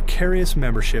duress of her precarious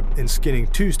membership in Skinning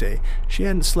Tuesday, she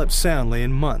hadn't slept soundly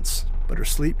in months, but her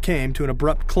sleep came to an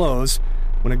abrupt close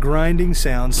when a grinding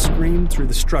sound screamed through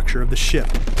the structure of the ship.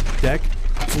 Deck,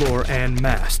 floor and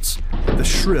masts, with a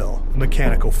shrill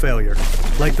mechanical failure.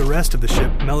 Like the rest of the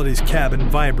ship, Melody's cabin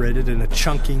vibrated in a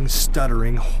chunking,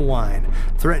 stuttering whine,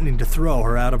 threatening to throw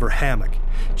her out of her hammock.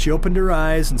 She opened her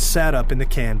eyes and sat up in the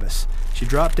canvas. She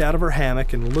dropped out of her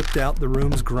hammock and looked out the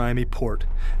room's grimy port.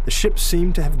 The ship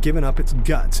seemed to have given up its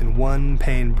guts in one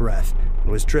pained breath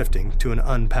and was drifting to an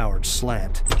unpowered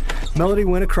slant. Melody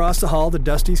went across the hall to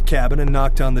Dusty's cabin and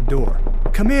knocked on the door.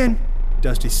 "Come in,"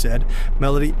 Dusty said.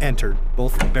 Melody entered.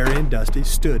 Both Barry and Dusty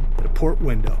stood at a port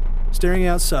window, staring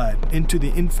outside into the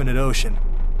infinite ocean.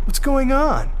 "What's going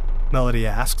on?" Melody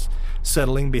asked,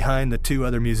 settling behind the two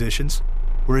other musicians.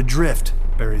 "We're adrift,"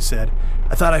 Barry said.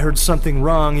 "I thought I heard something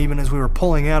wrong even as we were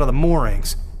pulling out of the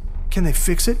moorings." "Can they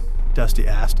fix it?" Dusty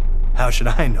asked. "How should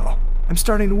I know?" "I'm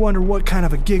starting to wonder what kind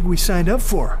of a gig we signed up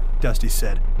for," Dusty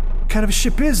said. "What kind of a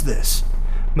ship is this?"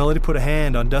 Melody put a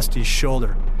hand on Dusty's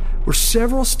shoulder. "We're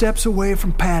several steps away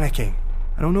from panicking.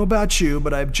 I don't know about you,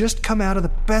 but I've just come out of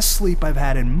the best sleep I've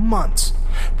had in months.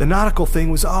 The nautical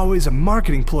thing was always a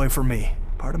marketing ploy for me,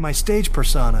 part of my stage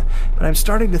persona, but I'm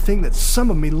starting to think that some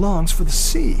of me longs for the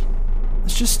sea.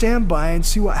 Let's just stand by and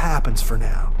see what happens for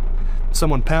now."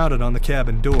 Someone pounded on the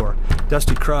cabin door.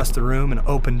 Dusty crossed the room and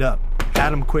opened up.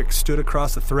 Adam Quick stood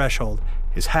across the threshold,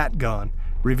 his hat gone,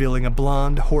 revealing a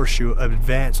blonde horseshoe of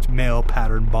advanced male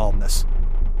pattern baldness.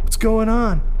 "What's going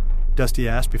on?" Dusty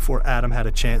asked before Adam had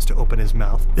a chance to open his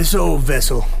mouth. "This old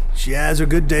vessel, she has her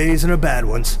good days and her bad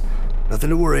ones. Nothing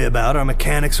to worry about. Our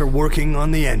mechanics are working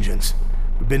on the engines.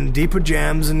 We've been in deeper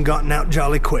jams and gotten out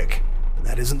jolly quick. But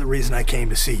that isn't the reason I came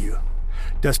to see you."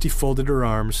 Dusty folded her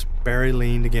arms. Barry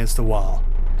leaned against the wall.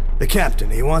 "The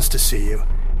captain, he wants to see you.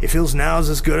 He feels now's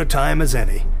as good a time as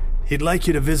any. He'd like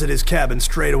you to visit his cabin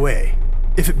straight away,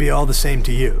 if it be all the same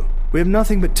to you." "We have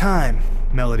nothing but time,"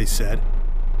 Melody said.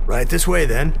 "Right this way,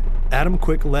 then." Adam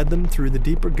Quick led them through the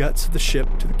deeper guts of the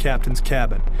ship to the captain's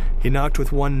cabin. He knocked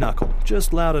with one knuckle,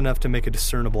 just loud enough to make a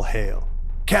discernible hail.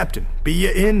 "Captain, be ye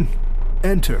in?"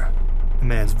 "Enter," the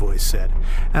man's voice said.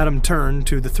 Adam turned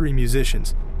to the three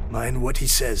musicians. "Mind what he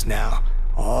says now.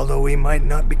 Although he might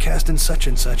not be casting such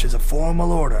and such as a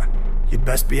formal order, you'd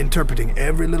best be interpreting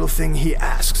every little thing he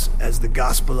asks as the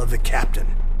gospel of the captain."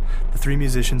 The three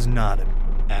musicians nodded.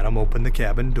 Adam opened the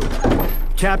cabin door.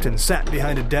 The captain sat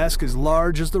behind a desk as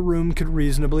large as the room could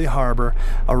reasonably harbor.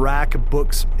 A rack of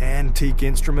books, antique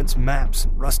instruments, maps,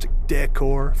 and rustic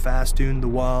decor festooned the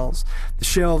walls. The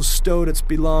shelves stowed its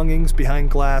belongings behind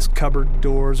glass cupboard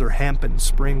doors or hempen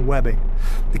spring webbing.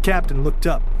 The captain looked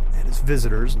up at his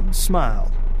visitors and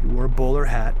smiled. He wore a bowler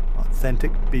hat,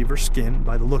 authentic beaver skin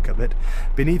by the look of it.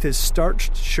 Beneath his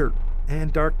starched shirt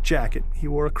and dark jacket, he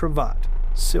wore a cravat,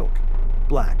 silk,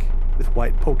 black, with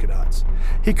white polka dots.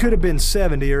 He could have been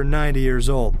 70 or 90 years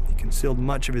old. He concealed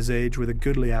much of his age with a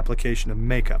goodly application of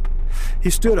makeup. He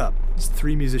stood up as the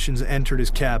three musicians entered his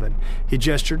cabin. He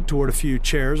gestured toward a few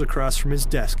chairs across from his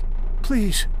desk.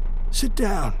 "Please, sit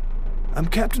down. I'm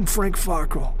Captain Frank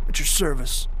Farkle, at your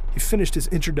service." He finished his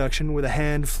introduction with a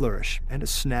hand flourish and a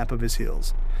snap of his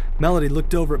heels. Melody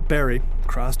looked over at Barry,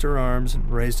 crossed her arms, and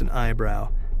raised an eyebrow.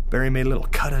 Barry made a little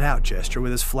cut-it-out gesture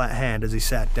with his flat hand as he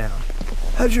sat down.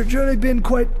 "Has your journey been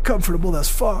quite comfortable thus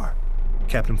far?"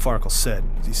 Captain Farkle said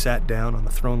as he sat down on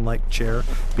the throne-like chair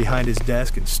behind his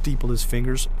desk and steepled his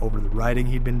fingers over the writing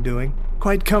he'd been doing.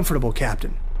 "Quite comfortable,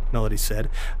 Captain," Melody said,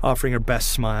 offering her best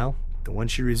smile, the one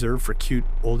she reserved for cute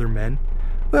older men.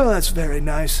 "Well, that's very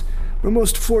nice. We're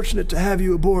most fortunate to have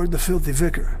you aboard the Filthy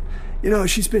Vicar. You know,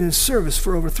 she's been in service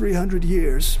for over 300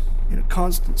 years, in a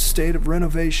constant state of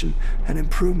renovation and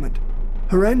improvement.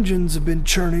 Her engines have been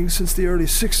churning since the early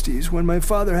 60s when my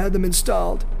father had them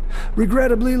installed.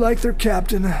 Regrettably, like their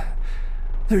captain,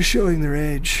 they're showing their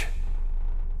age."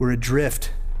 "We're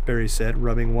adrift," Barry said,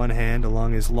 rubbing one hand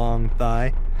along his long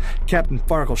thigh. Captain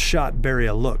Farkle shot Barry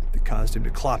a look that caused him to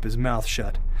clop his mouth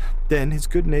shut. Then his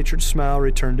good-natured smile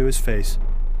returned to his face.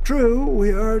 "True,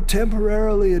 we are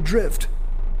temporarily adrift.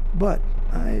 But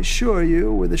I assure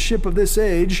you, with a ship of this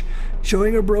age,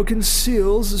 showing her broken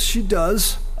seals as she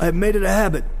does, I have made it a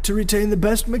habit to retain the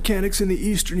best mechanics in the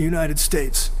eastern United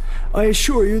States. I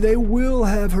assure you they will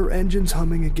have her engines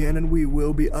humming again, and we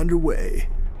will be underway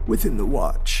within the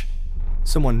watch."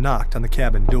 Someone knocked on the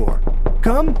cabin door.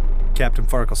 "Come," Captain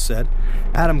Farkle said.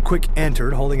 Adam Quick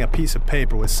entered, holding a piece of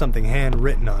paper with something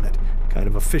handwritten on it, kind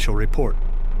of official report.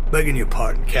 "Begging your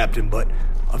pardon, Captain, but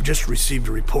I've just received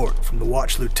a report from the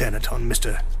watch lieutenant on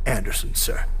Mr. Anderson,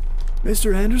 sir."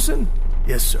 "Mr. Anderson?"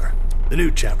 "Yes, sir. The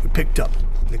new chap we picked up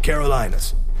in the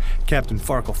Carolinas." Captain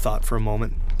Farkle thought for a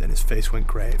moment, then his face went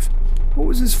grave. "What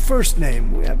was his first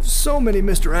name? We have so many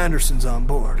Mr. Andersons on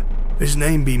board." "His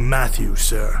name be Matthew,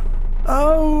 sir."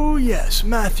 "Oh, yes,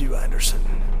 Matthew Anderson.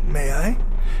 may I?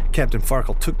 Captain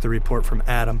Farkle took the report from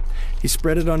Adam. He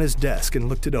spread it on his desk and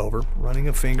looked it over, running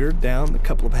a finger down the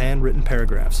couple of handwritten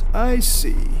paragraphs. I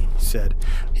see, he said.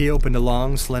 He opened a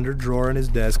long, slender drawer in his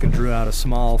desk and drew out a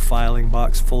small filing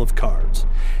box full of cards.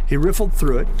 He riffled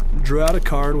through it, drew out a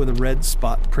card with a red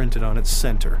spot printed on its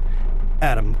center.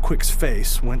 Adam Quick's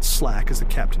face went slack as the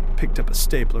captain picked up a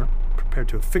stapler, prepared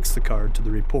to affix the card to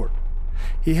the report.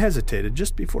 He hesitated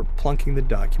just before plunking the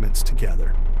documents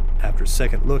together. After a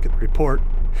second look at the report,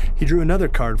 he drew another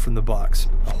card from the box,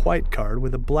 a white card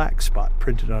with a black spot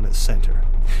printed on its center.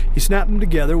 He snapped them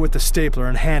together with the stapler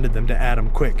and handed them to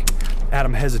Adam Quick.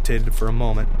 Adam hesitated for a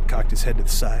moment and cocked his head to the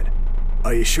side.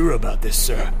 Are you sure about this,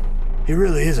 sir? He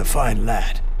really is a fine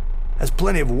lad. Has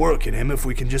plenty of work in him if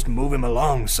we can just move him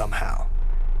along somehow.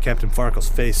 Captain Farkle's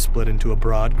face split into a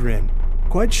broad grin.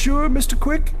 Quite sure, Mr.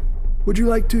 Quick? Would you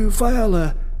like to file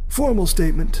a formal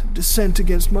statement of dissent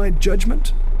against my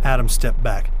judgment? Adam stepped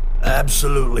back.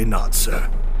 Absolutely not, sir.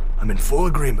 I'm in full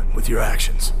agreement with your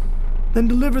actions. Then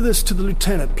deliver this to the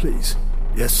lieutenant, please.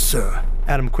 Yes, sir.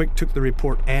 Adam Quick took the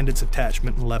report and its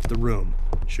attachment and left the room,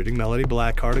 shooting Melody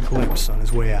Blackheart a glimpse on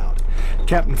his way out.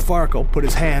 Captain Farkle put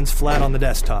his hands flat on the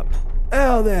desktop.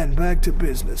 Now then, back to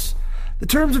business. The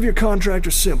terms of your contract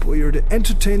are simple. You're to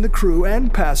entertain the crew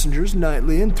and passengers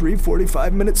nightly in 3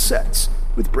 45-minute sets,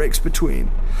 with breaks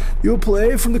between. You'll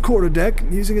play from the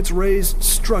quarterdeck, using its raised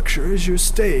structure as your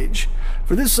stage.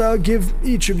 For this, I'll give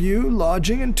each of you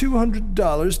lodging and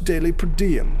 $200 daily per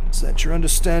diem. Is that your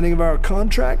understanding of our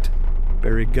contract?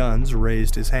 Barry Guns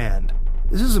raised his hand.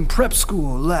 This isn't prep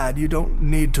school, lad. You don't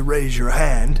need to raise your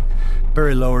hand.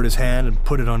 Barry lowered his hand and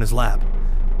put it on his lap.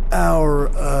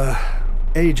 Our,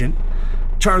 agent,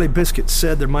 Charlie Biscuit,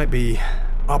 said there might be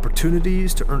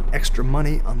opportunities to earn extra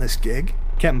money on this gig.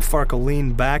 Captain Farkle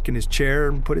leaned back in his chair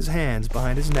and put his hands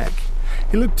behind his neck.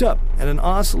 He looked up at an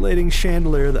oscillating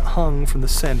chandelier that hung from the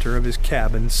center of his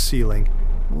cabin's ceiling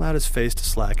and allowed his face to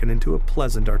slacken into a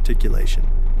pleasant articulation.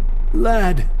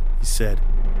 Lad, he said,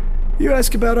 you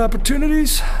ask about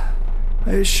opportunities?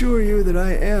 I assure you that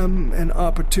I am an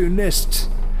opportunist.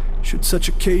 Should such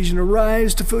occasion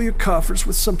arise to fill your coffers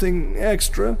with something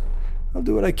extra, I'll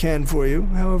do what I can for you.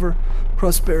 However,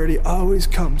 prosperity always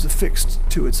comes affixed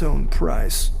to its own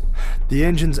price. The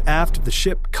engines aft of the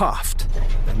ship coughed,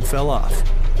 then fell off.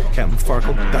 Captain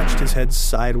Farkle dutched his head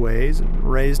sideways and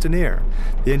raised an ear.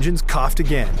 The engines coughed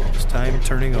again, this time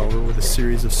turning over with a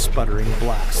series of sputtering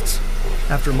blasts.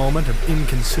 After a moment of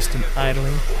inconsistent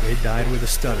idling, they died with a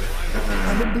stutter.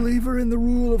 I'm a believer in the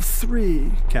rule of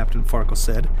 3, Captain Farkle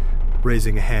said,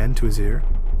 raising a hand to his ear.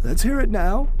 Let's hear it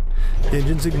now. The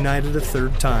engines ignited a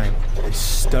third time. They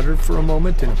stuttered for a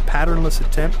moment in a patternless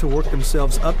attempt to work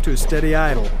themselves up to a steady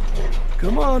idle.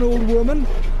 Come on, old woman,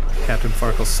 Captain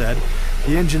Farkle said.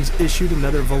 The engines issued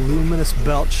another voluminous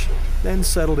belch, then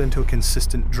settled into a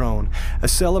consistent drone. A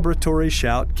celebratory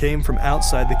shout came from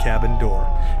outside the cabin door.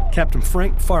 Captain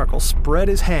Frank Farkle spread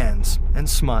his hands and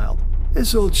smiled.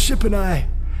 This old ship and I,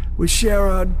 we share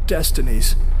our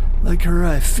destinies. Like her,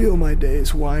 I feel my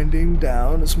days winding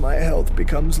down as my health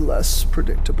becomes less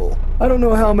predictable. I don't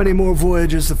know how many more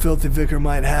voyages the filthy vicar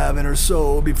might have in her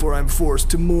soul before I'm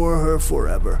forced to moor her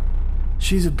forever.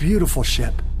 She's a beautiful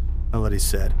ship, Melody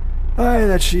said. Aye,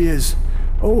 that she is.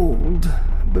 Old,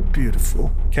 but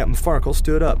beautiful. Captain Farkle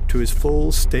stood up to his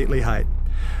full stately height.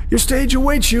 Your stage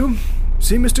awaits you.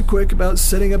 See Mr. Quick about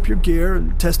setting up your gear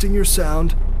and testing your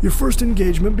sound. Your first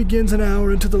engagement begins an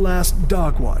hour into the last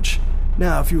dog watch.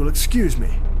 Now, if you will excuse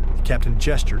me. The captain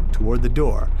gestured toward the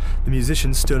door. The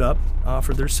musicians stood up,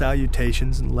 offered their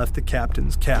salutations, and left the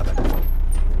captain's cabin.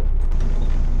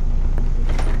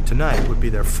 Tonight would be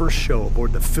their first show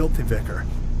aboard the Filthy Vicar,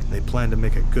 and they planned to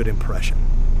make a good impression.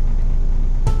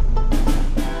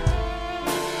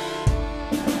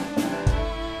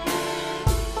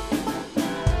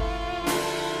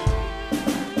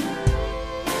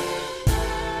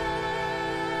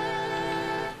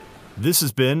 This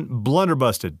has been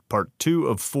Blunderbusted, Part 2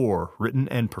 of 4, written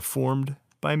and performed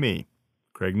by me,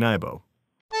 Craig Nybo.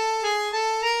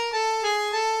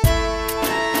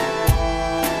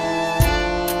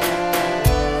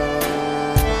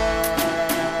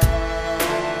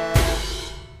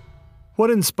 What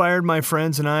inspired my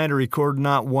friends and I to record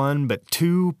not one, but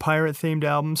 2 pirate-themed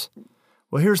albums?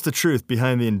 Well, here's the truth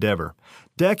behind the endeavor.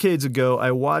 Decades ago,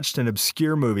 I watched an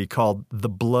obscure movie called The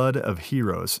Blood of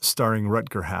Heroes, starring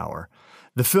Rutger Hauer.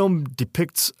 The film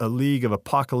depicts a league of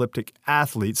apocalyptic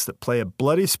athletes that play a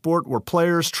bloody sport where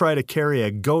players try to carry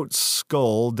a goat's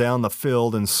skull down the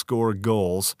field and score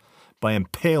goals by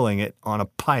impaling it on a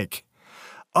pike.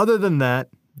 Other than that,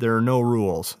 there are no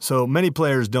rules, so many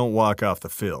players don't walk off the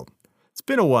field. It's It's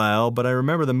been a while, but I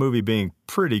remember the movie being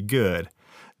pretty good.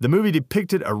 The movie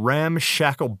depicted a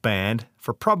ramshackle band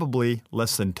for probably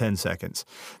less than 10 seconds.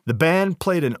 The band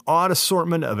played an odd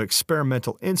assortment of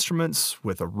experimental instruments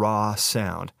with a raw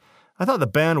sound. I thought the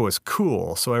band was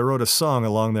cool, so I wrote a song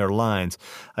along their lines.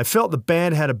 I felt the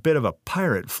band had a bit of a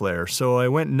pirate flair, so I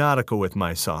went nautical with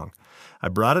my song. I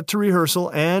brought it to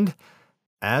rehearsal, and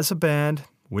as a band,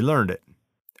 we learned it.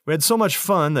 We had so much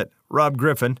fun that Rob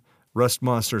Griffin, Rust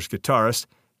Monster's guitarist,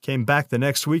 came back the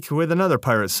next week with another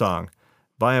pirate song.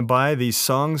 By and by, these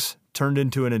songs turned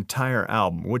into an entire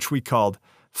album, which we called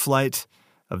Flight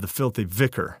of the Filthy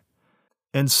Vicar.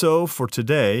 And so, for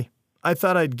today, I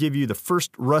thought I'd give you the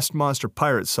first Rust Monster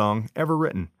pirate song ever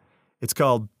written. It's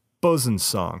called Bosun's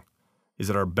Song. Is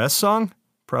it our best song?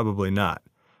 Probably not.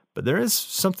 But there is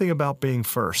something about being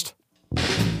first.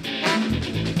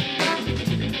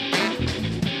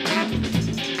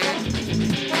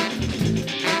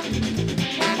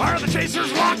 Are the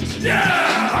chasers locked?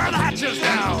 Yeah! Are the hatches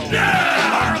down?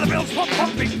 Yeah! Are the bills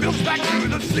pumping bills back to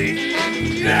the sea?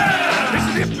 Yeah! Is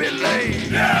the hip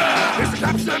laid? Yeah! Is the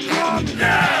capstan run?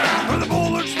 Yeah! Are the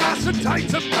bulwarks fast and tight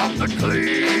about the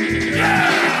clean?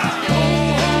 Yeah!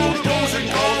 Ho, the bosun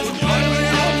calls and finally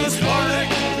on the Spartak,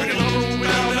 and another will be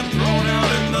down and thrown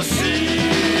out in the sea.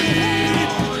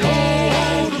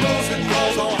 Ho, the bosun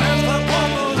calls, all hands clap on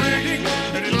the rigging,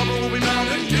 and another will be bound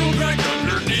and killed dragged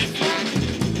underneath.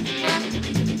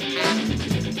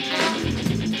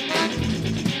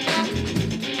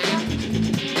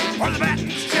 Are the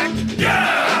battens checked?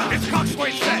 Yeah! Is the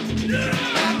coxswain set?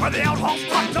 Yeah! Are the outhauls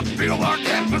tucked to feel our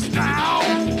canvas now?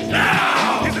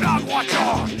 Now! Is the dog watch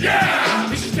on?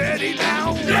 Yeah! Is she steady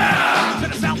now? Yeah! To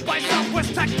the south by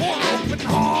southwest tack for open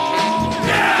haul?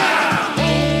 Yeah!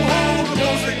 Ho, the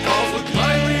bosun calls, look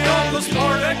lively on the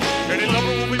Spartak, any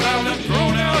lover will be bound and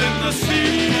thrown out in the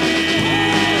sea.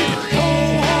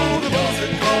 Ho, the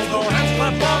bosun calls, no hands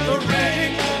clap on the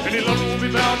rigging, any lover will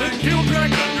be bound and keel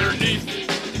dragged underneath.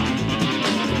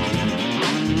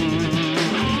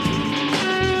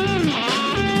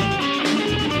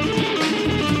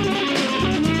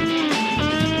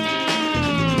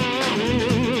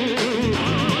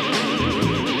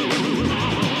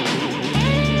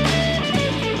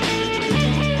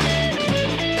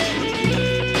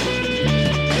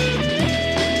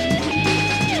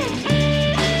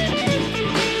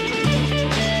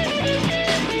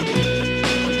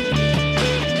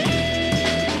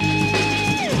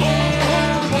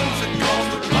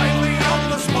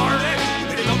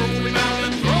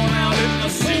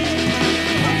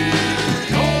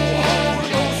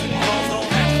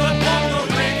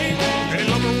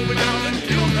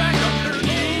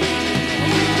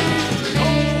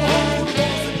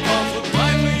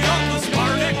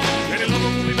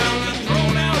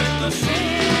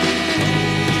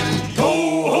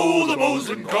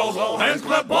 Calls all hands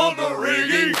clap on the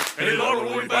rigging, and his honor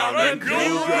will be bound and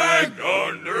killed dragged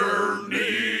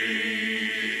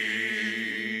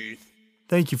underneath.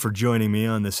 Thank you for joining me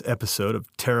on this episode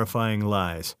of Terrifying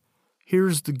Lies.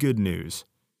 Here's the good news.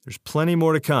 There's plenty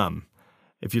more to come.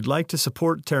 If you'd like to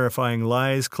support Terrifying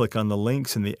Lies, click on the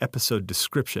links in the episode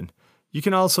description. You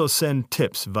can also send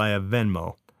tips via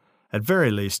Venmo. At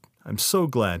very least, I'm so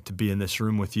glad to be in this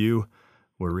room with you,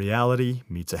 where reality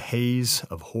meets a haze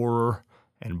of horror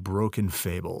and broken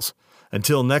fables.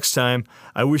 Until next time,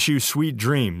 I wish you sweet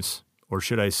dreams, or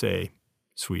should I say,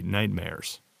 sweet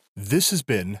nightmares. This has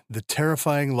been the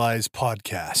Terrifying Lies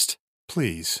podcast.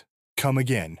 Please, come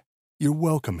again. You're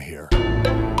welcome here.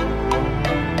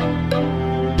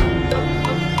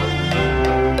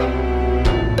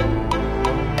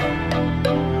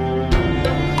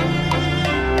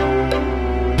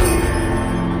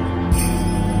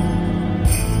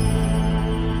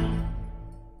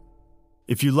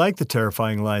 If you like the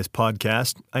Terrifying Lies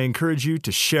podcast, I encourage you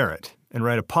to share it and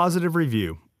write a positive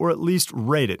review, or at least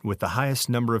rate it with the highest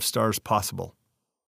number of stars possible.